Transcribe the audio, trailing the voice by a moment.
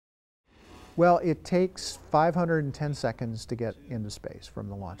Well, it takes 510 seconds to get into space from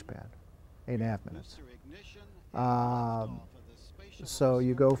the launch pad, 8.5 minutes. So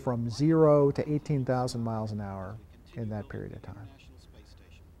you go from 0 to 18,000 miles an hour in that period of time.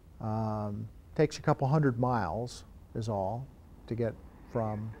 Takes you a couple hundred miles is all to get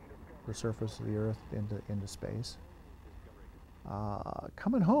from the surface of the Earth into space.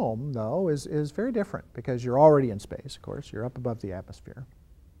 Coming home, though, is very different because you're already in space, of course. You're up above the atmosphere.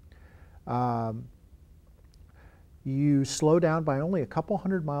 You slow down by only a couple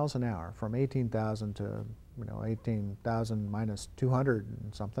hundred miles an hour, from 18,000 to 18,000 minus 200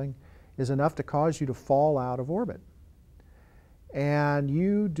 and something is enough to cause you to fall out of orbit. And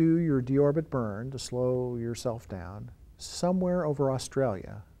you do your deorbit burn to slow yourself down somewhere over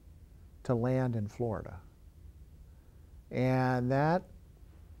Australia to land in Florida. And that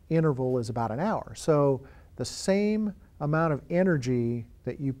interval is about an hour. So the same amount of energy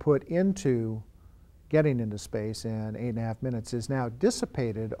that you put into getting into space in 8.5 minutes is now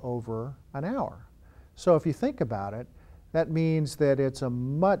dissipated over an hour. So if you think about it, that means that it's a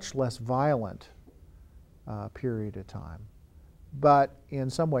much less violent period of time, but in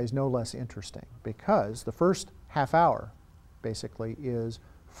some ways no less interesting, because the first half hour basically is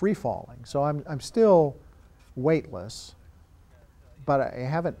free falling. So I'm still weightless, but I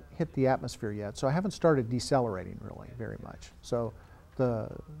haven't hit the atmosphere yet, so I haven't started decelerating really very much. So the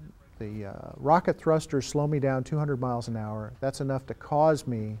rocket thrusters slow me down 200 miles an hour. That's enough to cause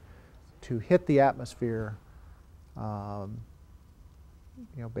me to hit the atmosphere,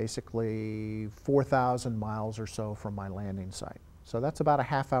 basically 4,000 miles or so from my landing site. So that's about a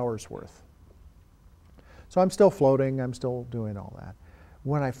half hour's worth. So I'm still floating, I'm still doing all that.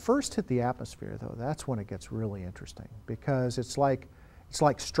 When I first hit the atmosphere, though, that's when it gets really interesting, because it's like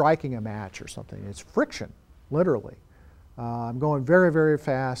striking a match or something. It's friction, literally. I'm going very, very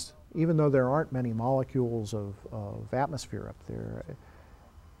fast, even though there aren't many molecules of atmosphere up there.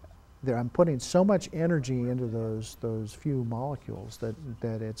 I'm putting so much energy into those few molecules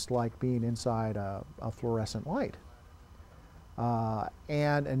that it's like being inside a fluorescent light.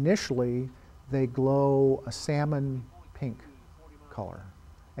 And initially, they glow a salmon pink color,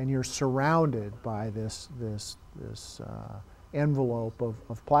 and you're surrounded by this envelope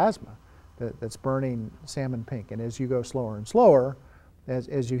of plasma that's burning salmon pink. And as you go slower and slower,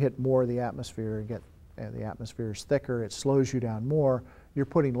 as you hit more of the atmosphere, the atmosphere is thicker, it slows you down more. You're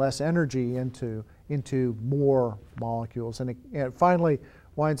putting less energy into more molecules, and it finally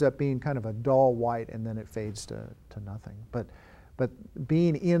winds up being kind of a dull white, and then it fades to nothing. But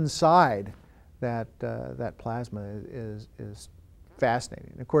being inside that plasma is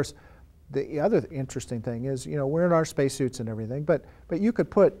fascinating. Of course, the other interesting thing is, we're in our spacesuits and everything, but you could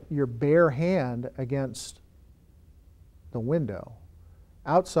put your bare hand against the window.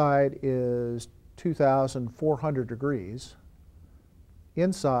 Outside is 2,400 degrees.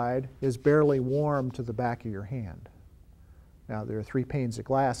 Inside is barely warm to the back of your hand. Now, there are 3 panes of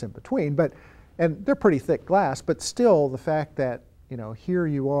glass in between, and they're pretty thick glass, but still the fact that, here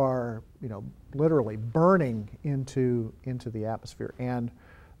you are, literally burning into the atmosphere, and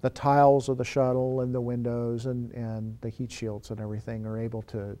the tiles of the shuttle and the windows and the heat shields and everything are able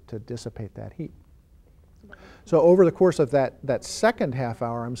to dissipate that heat. So over the course of that second half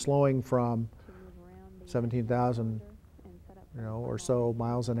hour, I'm slowing from 17,000 or so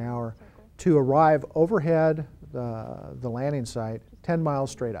miles an hour to arrive overhead the landing site 10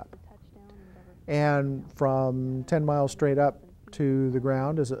 miles straight up. And from 10 miles straight up to the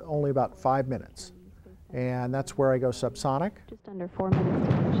ground is only about 5 minutes. And that's where I go subsonic. Just under 4 minutes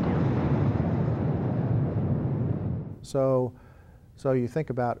to touchdown. So you think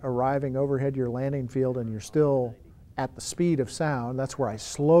about arriving overhead your landing field and you're still at the speed of sound. That's where I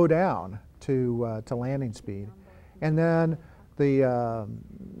slow down to landing speed. And then the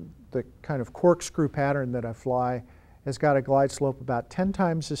kind of corkscrew pattern that I fly has got a glide slope about 10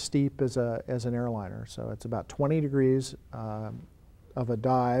 times as steep as an airliner. So it's about 20 degrees of a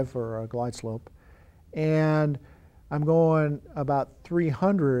dive or a glide slope. And I'm going about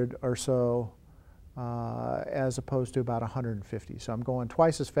 300 or so as opposed to about 150. So I'm going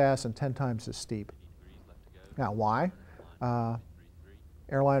twice as fast and 10 times as steep. Now, why?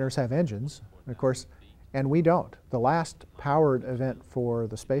 Airliners have engines, of course, and we don't. The last powered event for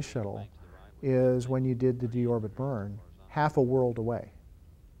the Space Shuttle is when you did the deorbit burn, half a world away.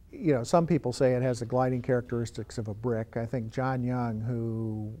 Some people say it has the gliding characteristics of a brick. I think John Young,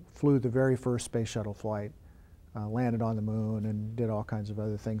 who flew the very first Space Shuttle flight, landed on the moon and did all kinds of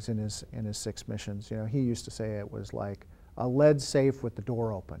other things in his 6 missions. He used to say it was like a lead safe with the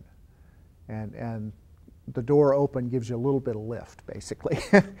door open, and the door open gives you a little bit of lift, basically.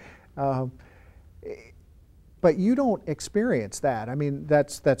 Um, but you don't experience that. I mean,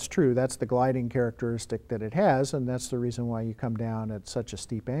 that's true. That's the gliding characteristic that it has, and that's the reason why you come down at such a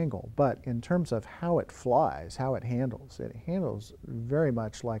steep angle. But in terms of how it flies, how it handles very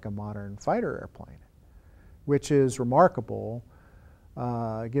much like a modern fighter airplane, which is remarkable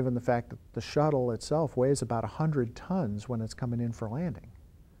given the fact that the shuttle itself weighs about 100 tons when it's coming in for landing.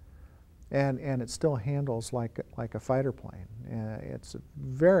 And it still handles like a fighter plane. It's a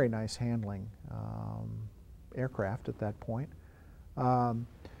very nice handling aircraft at that point.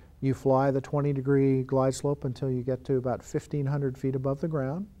 You fly the 20-degree glide slope until you get to about 1,500 feet above the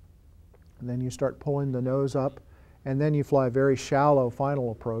ground. And then you start pulling the nose up, and then you fly a very shallow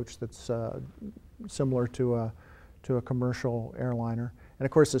final approach that's similar to a commercial airliner. And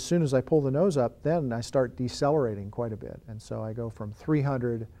of course, as soon as I pull the nose up, then I start decelerating quite a bit. And so I go from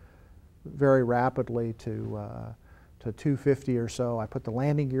 300 very rapidly to 250 or so. I put the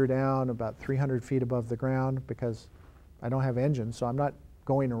landing gear down about 300 feet above the ground because I don't have engines, so I'm not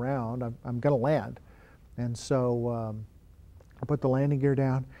going around. I'm going to land. And so I put the landing gear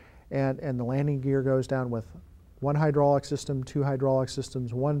down, and the landing gear goes down with one hydraulic system, two hydraulic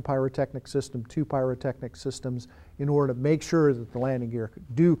systems, one pyrotechnic system, two pyrotechnic systems, in order to make sure that the landing gear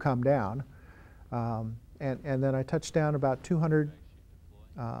do come down. And then I touch down about 200,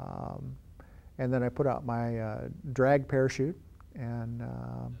 and then I put out my drag parachute. And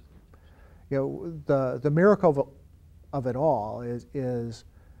you know, the miracle of it all is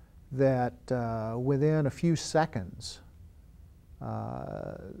that within a few seconds,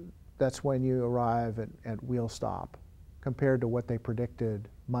 that's when you arrive at wheel stop, compared to what they predicted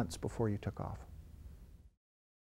months before you took off.